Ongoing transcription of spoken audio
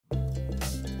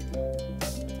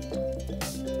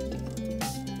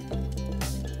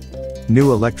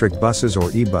New electric buses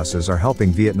or e-buses are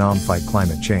helping Vietnam fight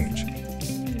climate change.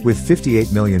 With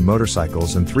 58 million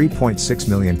motorcycles and 3.6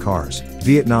 million cars,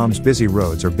 Vietnam's busy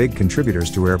roads are big contributors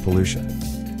to air pollution.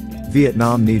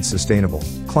 Vietnam needs sustainable,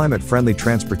 climate-friendly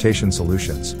transportation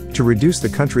solutions to reduce the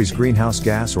country's greenhouse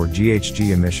gas or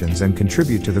GHG emissions and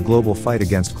contribute to the global fight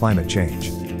against climate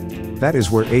change. That is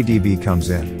where ADB comes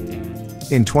in.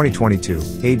 In 2022,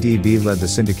 ADB led the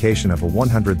syndication of a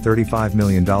 $135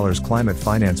 million climate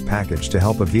finance package to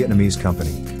help a Vietnamese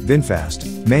company,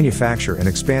 VinFast, manufacture and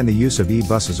expand the use of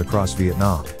e-buses across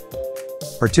Vietnam.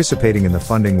 Participating in the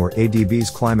funding were ADB's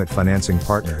climate financing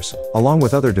partners, along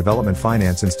with other development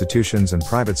finance institutions and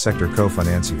private sector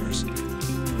co-financiers.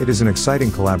 It is an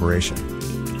exciting collaboration.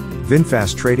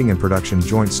 VinFast Trading and Production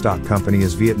Joint Stock Company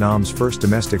is Vietnam's first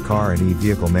domestic car and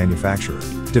e-vehicle manufacturer,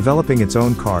 developing its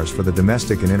own cars for the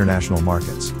domestic and international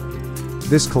markets.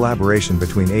 This collaboration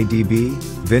between ADB,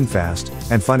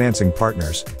 VinFast, and financing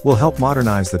partners will help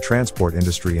modernize the transport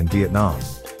industry in Vietnam.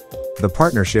 The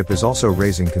partnership is also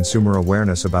raising consumer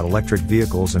awareness about electric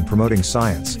vehicles and promoting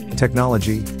science,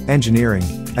 technology, engineering,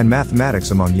 and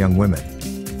mathematics among young women.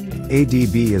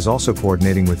 ADB is also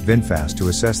coordinating with VinFast to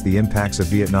assess the impacts of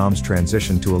Vietnam's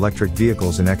transition to electric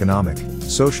vehicles in economic,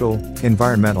 social,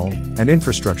 environmental, and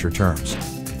infrastructure terms.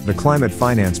 The climate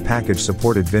finance package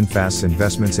supported VinFast's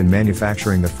investments in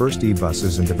manufacturing the first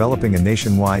e-buses and developing a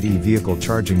nationwide e-vehicle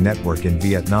charging network in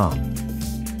Vietnam.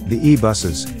 The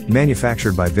e-buses,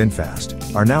 manufactured by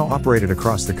VinFast, are now operated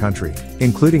across the country,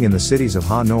 including in the cities of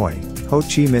Hanoi, Ho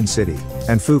Chi Minh City,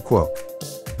 and Phu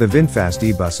Quoc. The VinFast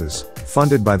e-buses,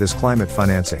 funded by this climate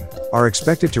financing, are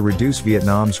expected to reduce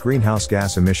Vietnam's greenhouse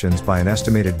gas emissions by an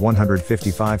estimated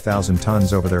 155,000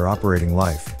 tons over their operating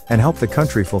life, and help the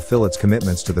country fulfill its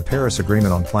commitments to the Paris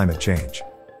Agreement on climate change.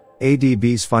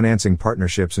 ADB's financing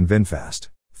partnerships and VinFast,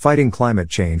 fighting climate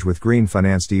change with green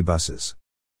financed e-buses.